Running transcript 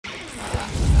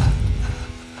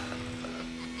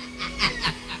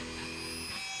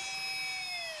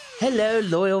Hello,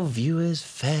 loyal viewers,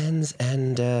 fans,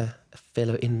 and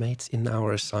fellow inmates in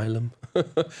our asylum.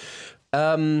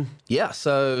 Yeah,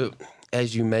 so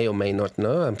as you may or may not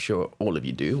know, I'm sure all of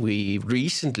you do, we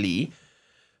recently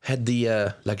had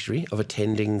the luxury of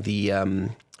attending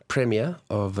the premiere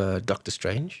of Doctor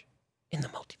Strange in the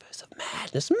Multiverse of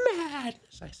Madness.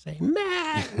 Madness, I say,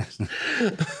 madness.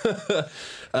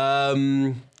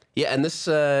 Yeah, and this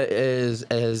is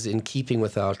as in keeping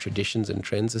with our traditions and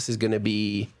trends. This is going to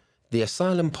be the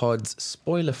Asylum Pod's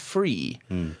spoiler-free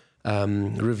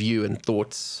review and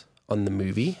thoughts on the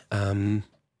movie. I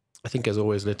think, as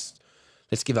always, let's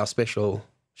give our special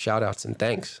shout-outs and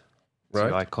thanks. Right?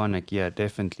 So Iconique, yeah,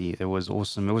 definitely. It was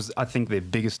awesome. It was, I think, their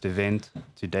biggest event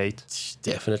to date.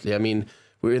 Definitely. I mean,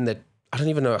 we're in that, I don't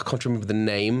even know, I can't remember the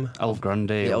name. El Grande.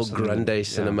 The El Grande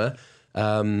Cinema.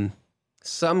 Yeah.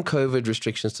 Some COVID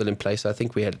restrictions still in place. I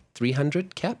think we had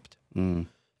 300 capped. And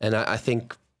I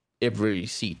think every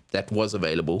seat that was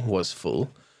available was full.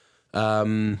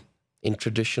 In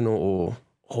traditional or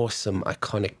awesome,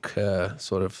 iconic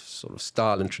sort of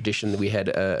style and tradition, we had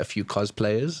a few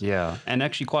cosplayers. Yeah, and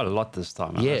actually quite a lot this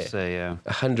time, I must say, yeah.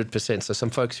 100%. So some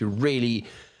folks who really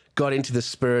got into the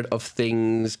spirit of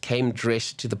things, came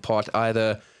dressed to the part,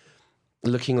 either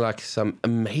looking like some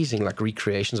amazing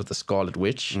recreations of the Scarlet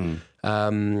Witch,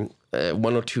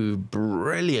 one or two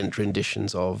brilliant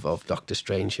renditions of Doctor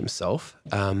Strange himself.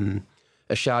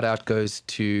 A shout out goes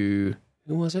to,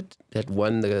 who was it that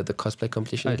won the cosplay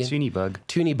competition again?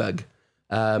 Toonybug.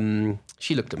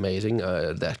 She looked amazing,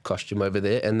 that costume over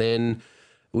there. And then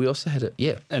we also had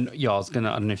And I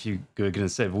don't know if you were going to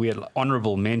say, but we had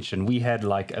honorable mention. We had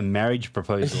like a marriage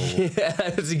proposal. Yeah,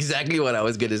 that's exactly what I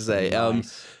was going to say.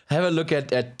 Nice. Have a look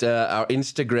at our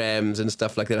Instagrams and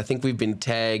stuff like that. I think we've been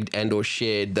tagged and or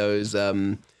shared those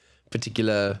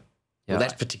particular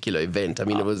event. I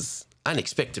mean, it was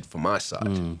unexpected from my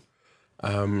side.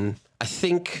 I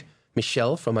think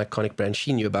Michelle from Iconique Brands,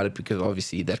 she knew about it because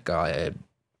obviously that guy had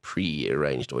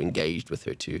pre-arranged or engaged with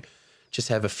her to just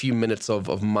have a few minutes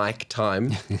of mic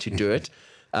time to do it.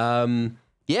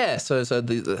 Yeah, so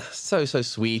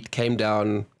sweet, came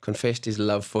down, confessed his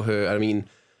love for her. I mean,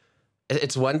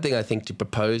 it's one thing, I think, to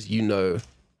propose,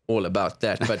 all about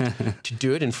that, but to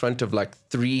do it in front of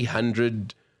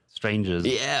 300 strangers.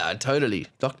 Yeah, totally.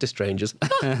 Doctor Strangers.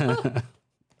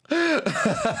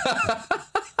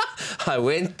 I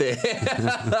went there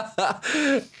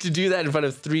to do that in front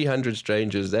of 300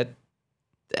 strangers. That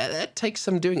takes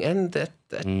some doing, and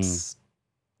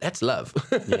that's love.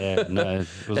 Yeah, no, it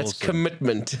was that's awesome.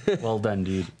 Commitment. Well done,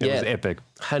 dude. It was epic.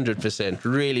 100%.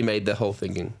 Really made the whole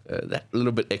thing that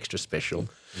little bit extra special.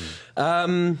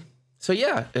 So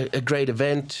yeah, a great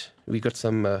event. We got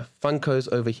some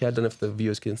Funkos over here. I don't know if the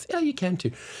viewers can see. Yeah, you can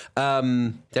too.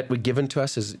 That were given to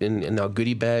us as in our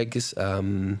goodie bags.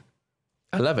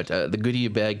 I love it. The goodie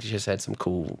bag just had some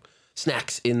cool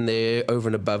snacks in there. Over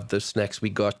and above the snacks we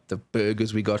got, the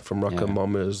burgers we got from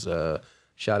Roccomamas.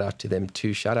 Shout out to them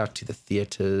too. Shout out to the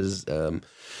theaters.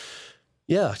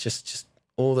 Yeah, just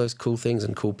all those cool things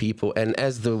and cool people. And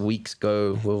as the weeks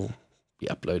go, we'll be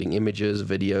uploading images,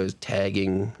 videos,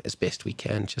 tagging as best we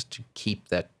can, just to keep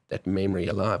that memory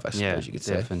alive, I suppose you could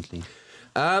say. Definitely.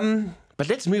 But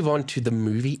let's move on to the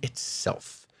movie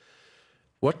itself.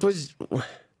 What was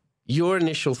your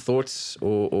initial thoughts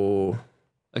or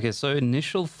Okay, so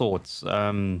initial thoughts.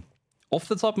 Off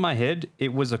the top of my head,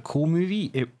 it was a cool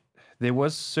movie. There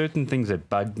was certain things that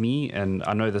bugged me, and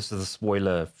I know this is a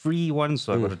spoiler-free one,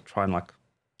 so I've got to try and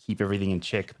keep everything in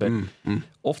check. But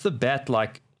off the bat,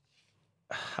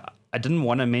 I didn't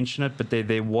want to mention it, but there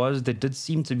did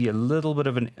seem to be a little bit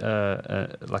of an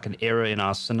error in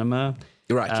our cinema.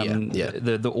 Right, yeah.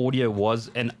 The audio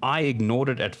was, and I ignored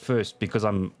it at first because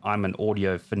I'm an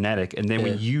audio fanatic, and then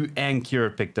when you and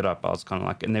Kira picked it up, I was kind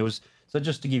of and there was, so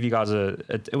just to give you guys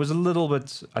it was a little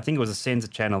bit, I think it was a censor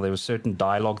channel, there were certain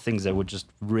dialogue things that were just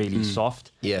really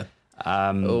soft. Yeah.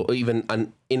 Or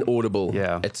even inaudible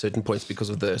Yeah. at certain points because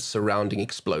of the surrounding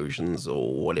explosions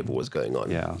or whatever was going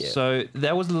on. Yeah. So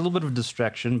that was a little bit of a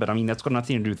distraction, but I mean, that's got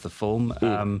nothing to do with the film.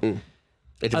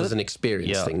 It was an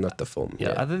experience thing, not the film.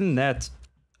 Yeah. Other than that,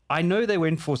 I know they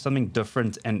went for something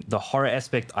different, and the horror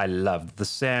aspect I loved. The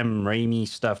Sam Raimi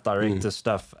stuff, director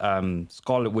stuff,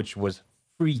 Scarlet Witch was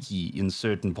freaky in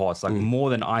certain parts, more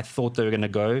than I thought they were going to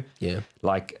go. Yeah.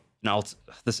 Now,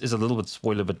 this is a little bit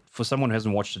spoiler, but for someone who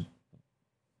hasn't watched it,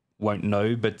 won't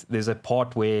know, but there's a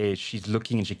part where she's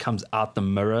looking and she comes out the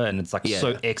mirror, and it's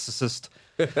so Exorcist.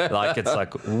 It's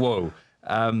whoa.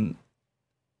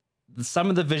 some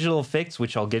of the visual effects,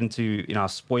 which I'll get into in our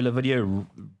spoiler video,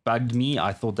 bugged me.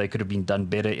 I thought they could have been done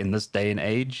better in this day and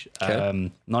age.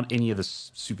 Okay. Not any of the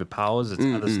superpowers, it's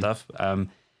other stuff.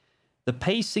 The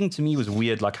pacing to me was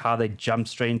weird, like how they jump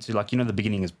straight into, like, the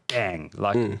beginning is bang.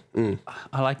 Like,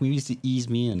 I like movies to ease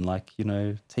me and, like,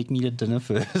 take me to dinner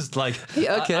first. Like,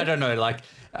 yeah, okay. I don't know, like,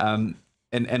 and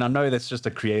I know that's just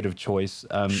a creative choice.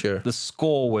 Sure. The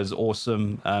score was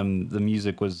awesome. The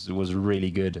music was really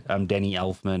good. Danny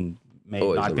Elfman made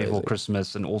Night Before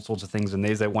Christmas and all sorts of things. And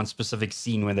there's that one specific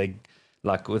scene where they,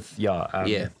 like, with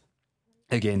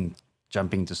again,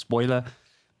 jumping to spoiler,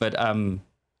 but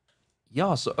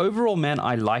yeah. So overall, man,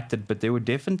 I liked it, but there were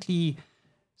definitely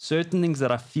certain things that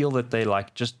I feel that they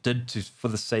like just did for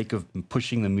the sake of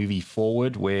pushing the movie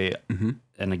forward. Where,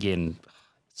 and again,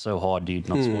 it's so hard, dude,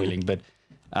 not spoiling, but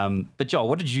yeah,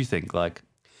 what did you think? Like,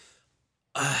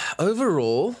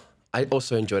 overall, I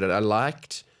also enjoyed it.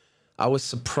 I was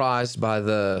surprised by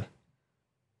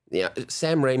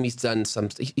Sam Raimi's done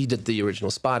he did the original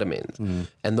Spider-Man,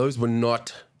 and those were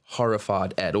not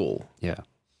horrified at all. Yeah.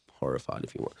 Horrified,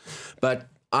 if you want. But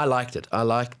I liked it. I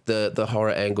liked the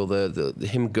horror angle, the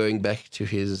him going back to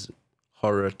his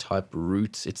horror type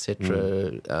roots,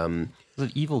 etc. Was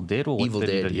it Evil Dead or Evil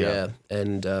Dead? Yeah.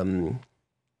 And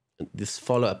this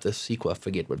follow-up, the sequel, I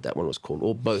forget what that one was called,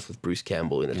 or both with Bruce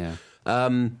Campbell in it. Yeah.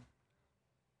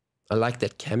 I like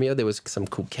that cameo. There was some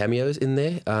cool cameos in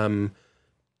there.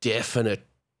 Definite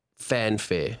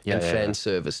fanfare and fan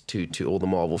service to all the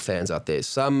Marvel fans out there.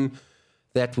 Some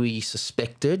that we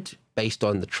suspected based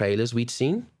on the trailers we'd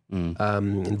seen,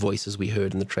 and voices we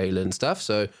heard in the trailer and stuff.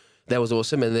 So that was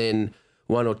awesome. And then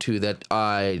one or two that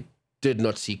I did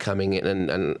not see coming in,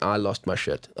 and I lost my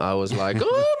shit. I was like, oh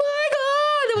my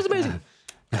God, that was amazing.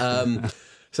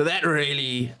 So that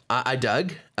really, I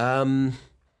dug.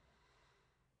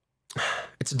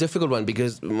 It's a difficult one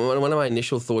because one of my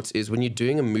initial thoughts is when you're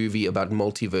doing a movie about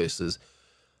multiverses,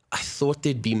 I thought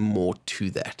there'd be more to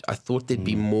that. I thought there'd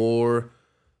be more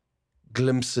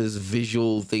glimpses,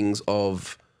 visual things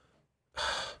of,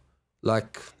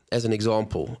 like, as an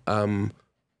example,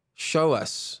 show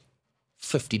us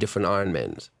 50 different Iron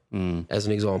Mans, as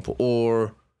an example,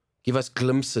 or give us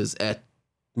glimpses at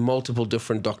multiple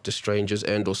different Doctor Strangers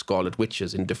and or Scarlet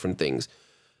Witches in different things.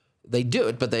 They do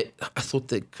it, but I thought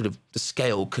the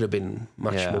scale could have been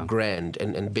much more grand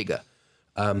and bigger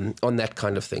on that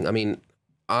kind of thing. I mean,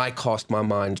 I cast my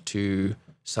mind to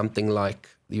something like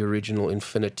the original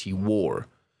Infinity War,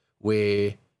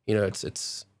 where,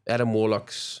 it's Adam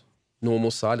Warlock's normal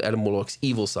side, Adam Warlock's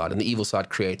evil side, and the evil side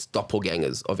creates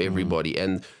doppelgangers of everybody.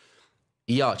 And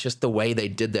yeah, just the way they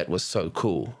did that was so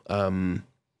cool.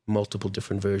 Multiple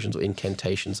different versions or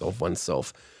incantations of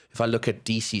oneself. If I look at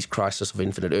DC's Crisis of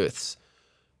Infinite Earths,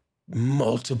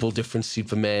 multiple different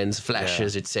Supermans,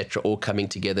 Flashes, etc., all coming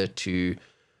together to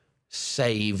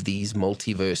save these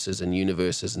multiverses and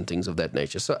universes and things of that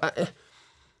nature. So,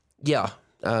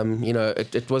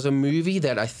 it was a movie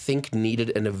that I think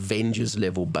needed an Avengers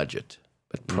level budget,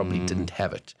 but probably didn't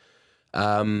have it.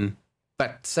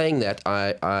 But saying that,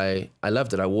 I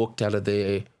loved it. I walked out of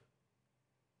there.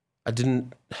 I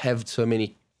didn't have so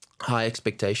many high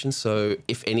expectations. So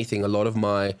if anything, a lot of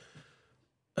my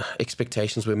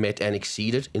expectations were met and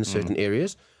exceeded in certain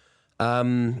areas.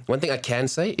 One thing I can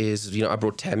say is, I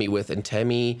brought Tammy with, and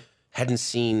Tammy hadn't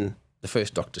seen the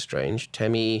first Doctor Strange.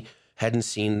 Tammy hadn't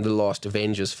seen the last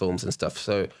Avengers films and stuff.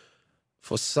 So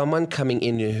for someone coming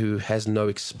in who has no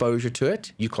exposure to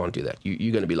it, you can't do that.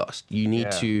 You're going to be lost. You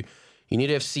need to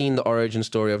have seen the origin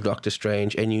story of Doctor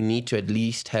Strange, and you need to at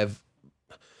least have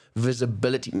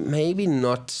visibility. Maybe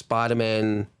not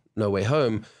Spider-Man No Way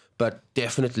Home, but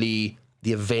definitely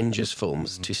the Avengers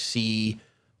films to see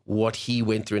what he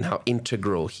went through and how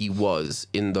integral he was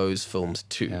in those films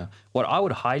too. Yeah. What I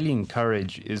would highly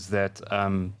encourage is that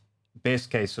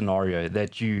best case scenario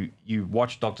that you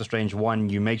watch Doctor Strange 1,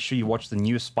 you make sure you watch the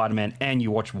newest Spider-Man, and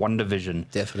you watch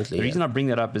WandaVision. Definitely. The reason I bring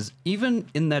that up is even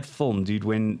in that film, dude,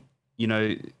 when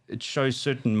it shows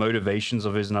certain motivations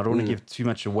of hers, and I don't want to give too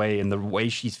much away, and the way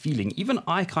she's feeling, even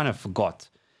I kind of forgot.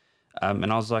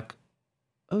 And I was like,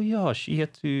 oh yeah, she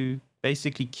had to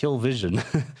basically kill Vision.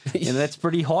 And that's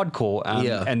pretty hardcore.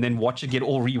 And then watch it get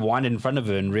all rewinded in front of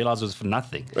her and realize it was for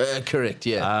nothing. Correct,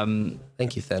 yeah.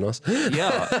 Thank you, Thanos.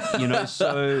 Yeah,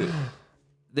 so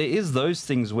there is those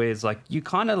things where it's like, you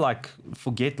kind of like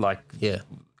forget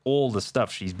all the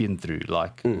stuff she's been through.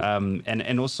 Like,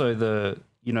 and also the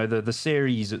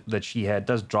series that she had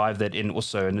does drive that in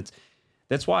also. And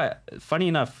that's why, funny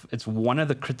enough, it's one of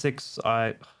the critics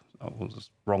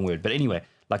wrong word, but anyway,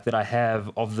 like that I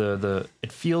have of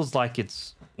it feels like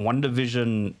it's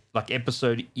WandaVision, like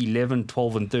episode 11,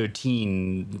 12, and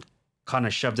 13 kind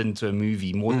of shoved into a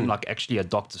movie more than like actually a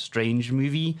Doctor Strange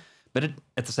movie. But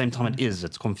at the same time,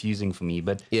 it's confusing for me.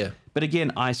 But Yeah. But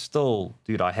again, I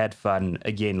had fun.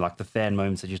 Again, like the fan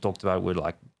moments that you talked about were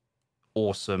like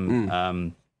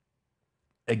awesome.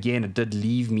 Again, it did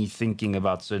leave me thinking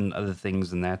about certain other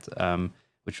things and that,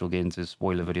 which we'll get into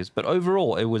spoiler videos. But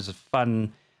overall, it was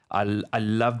fun. I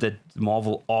love that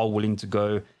Marvel are willing to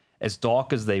go as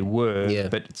dark as they were,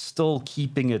 but still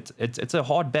keeping it. It's a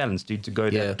hard balance, dude, to go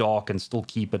that dark and still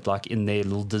keep it like in their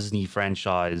little Disney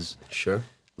franchise. Sure.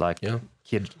 Like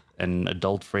kid and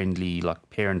adult friendly, like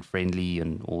parent friendly,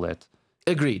 and all that.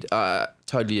 Agreed.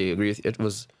 Totally agree with you.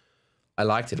 I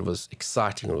liked it. It was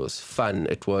exciting. It was fun.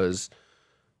 It was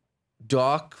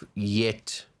dark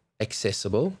yet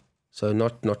accessible. So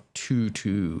not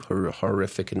too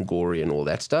horrific and gory and all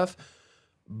that stuff,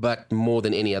 but more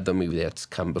than any other movie that's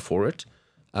come before it.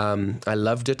 I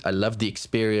loved it. I loved the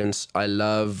experience.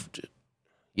 Definitely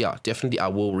I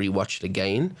will rewatch it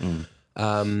again.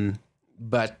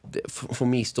 But for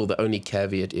me, still, the only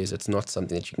caveat is it's not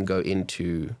something that you can go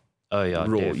into raw.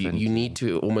 You need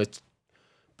to almost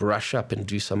brush up and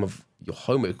do some of your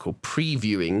homework or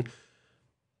previewing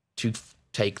to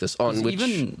take this on. Which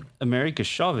even America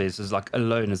Chavez is like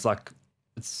alone.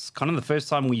 It's kind of the first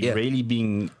time we've really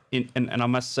been in, and I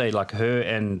must say, like her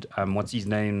and what's his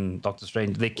name, Doctor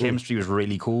Strange, their chemistry was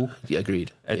really cool. Yeah,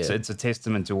 agreed. It's a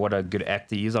testament to what a good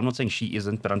actor he is. I'm not saying she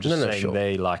isn't, but I'm just saying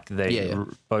they're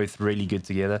both really good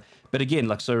together. But again,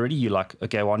 like so already you're like,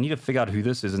 okay, well I need to figure out who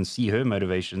this is and see her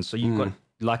motivation. So you've got,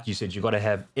 like you said, you've got to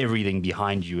have everything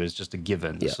behind you as just a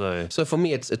given. Yeah. So for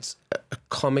me, it's a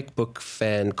comic book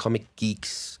fan, comic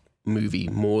geeks movie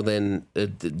more than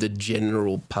the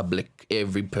general public.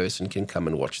 Every person can come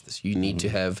and watch this. You need to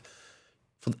have.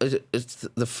 It's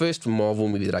the first Marvel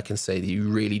movie that I can say that you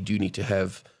really do need to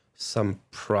have some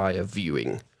prior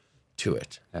viewing to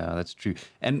it. Yeah, that's true.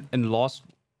 And last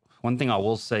one thing I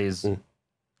will say is,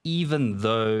 even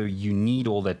though you need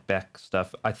all that back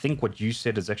stuff, I think what you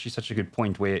said is actually such a good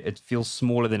point where it feels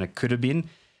smaller than it could have been.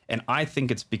 And I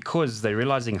think it's because they're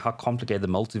realizing how complicated the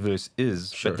multiverse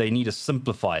is, but they need to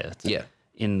simplify it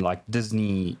in like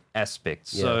Disney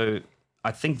aspects. Yeah. So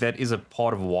I think that is a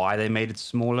part of why they made it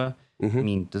smaller. I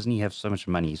mean, Disney have so much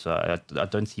money, so I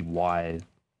don't see why,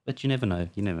 but you never know.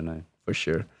 You never know. For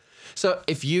sure. So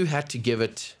if you had to give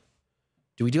it,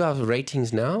 do we do our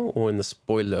ratings now or in the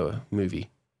spoiler movie?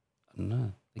 I don't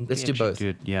know. I think let's do both.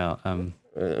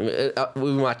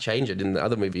 We might change it in the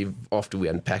other movie after we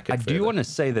unpack it. I do want to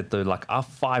say that though, like our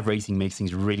 5 rating makes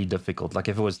things really difficult. Like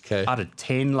if it was out of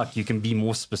 10, like you can be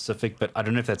more specific, but I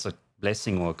don't know if that's a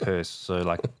blessing or a curse. So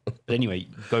like, but anyway,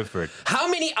 go for it. How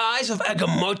many eyes of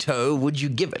Agamotto would you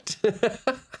give it?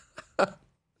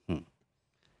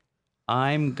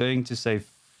 I'm going to say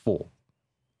 4.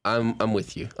 I'm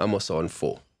with you. I'm also on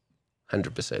 4.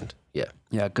 100%. Yeah.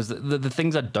 Yeah, because the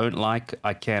things I don't like,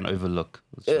 I can overlook.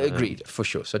 So, agreed, for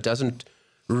sure. So it doesn't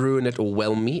ruin it or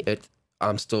whelm me.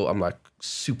 I'm like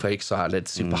super excited,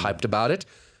 super hyped about it.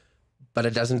 But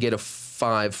it doesn't get a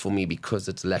 5 for me because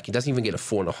it's lacking. It doesn't even get a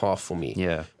 4.5 for me.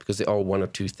 Yeah. Because there are 1 or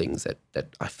 2 things that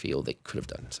I feel they could have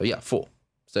done. So yeah, 4.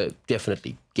 So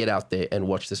definitely get out there and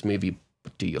watch this movie,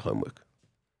 but do your homework.